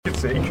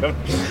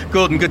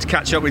Gordon, good to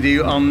catch up with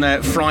you on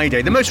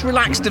Friday, the most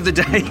relaxed of the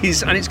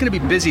days, and it's going to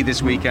be busy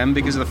this weekend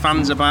because the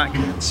fans are back,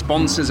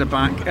 sponsors are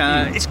back.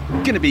 It's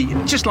going to be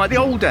just like the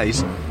old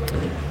days.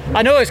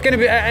 I know it's going to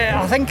be.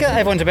 I think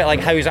everyone's a bit like,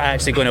 how's it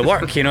actually going to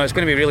work? You know, it's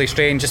going to be really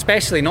strange,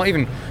 especially not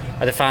even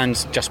are the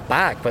fans just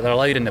back, but they're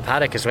allowed in the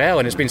paddock as well,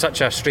 and it's been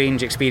such a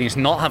strange experience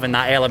not having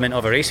that element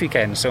of a race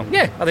weekend. So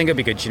yeah, I think it'll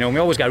be good. You know, we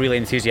always get a really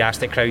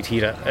enthusiastic crowd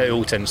here at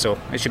Oulton, so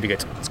it should be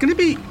good. It's going to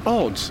be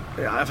odd,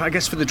 I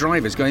guess, for the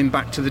drivers, going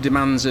back to the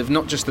demands of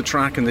not just the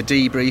track and the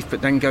debrief,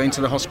 but then going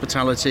to the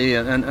hospitality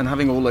and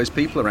having all those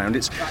people around.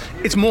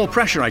 It's more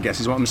pressure, I guess,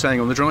 is what I'm saying,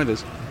 on the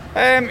drivers.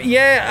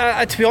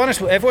 To be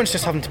honest, everyone's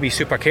just having to be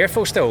super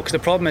careful still, because the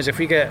problem is if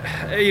we get,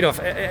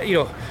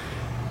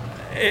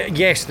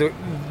 yes,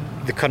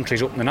 the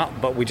country's opening up,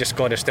 but we just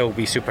got to still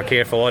be super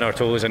careful on our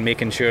toes and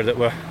making sure that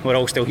we're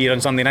all still here on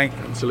Sunday night.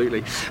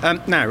 Absolutely.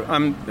 Now,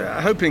 I'm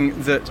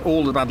hoping that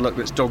all the bad luck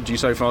that's dogged you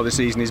so far this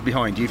season is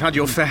behind you. You've had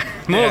your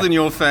more than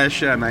your fair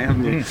share, mate,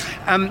 haven't you?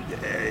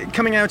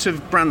 Coming out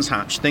of Brands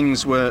Hatch,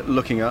 things were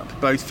looking up,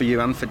 both for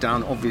you and for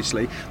Dan,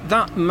 obviously.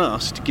 That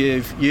must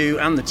give you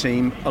and the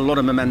team a lot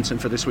of momentum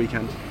for this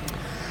weekend.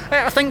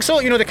 I think so.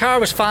 You know, the car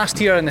was fast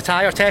here in the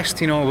tyre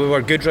test. You know, we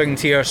were good round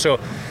here,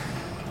 so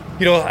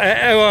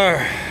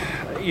our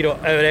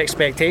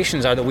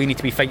expectations are that we need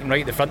to be fighting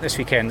right at the front this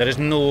weekend. There is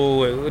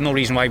no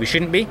reason why we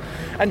shouldn't be.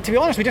 And to be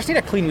honest, we just need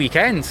a clean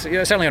weekend.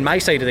 Certainly on my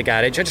side of the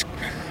garage,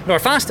 we're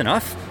fast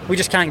enough. We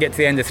just can't get to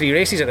the end of 3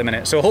 races at the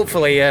minute. So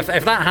hopefully, if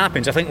that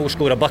happens, I think we'll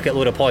score a bucket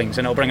load of points,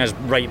 and it'll bring us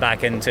right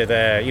back into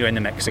in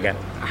the mix again.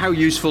 How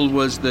useful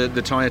was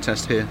the tyre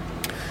test here?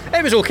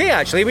 It was okay,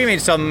 actually. We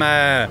made some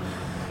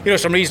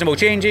reasonable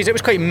changes. It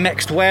was quite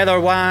mixed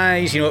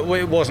weather-wise. You know,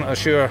 it wasn't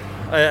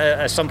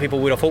as some people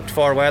would have hoped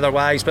for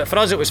weather-wise, but for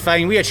us it was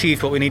fine. We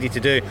achieved what we needed to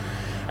do,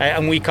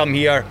 and we come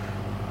here,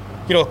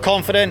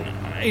 confident.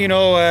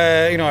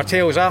 Our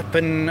tails up,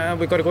 and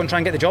we've got to go and try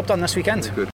and get the job done this weekend. Good.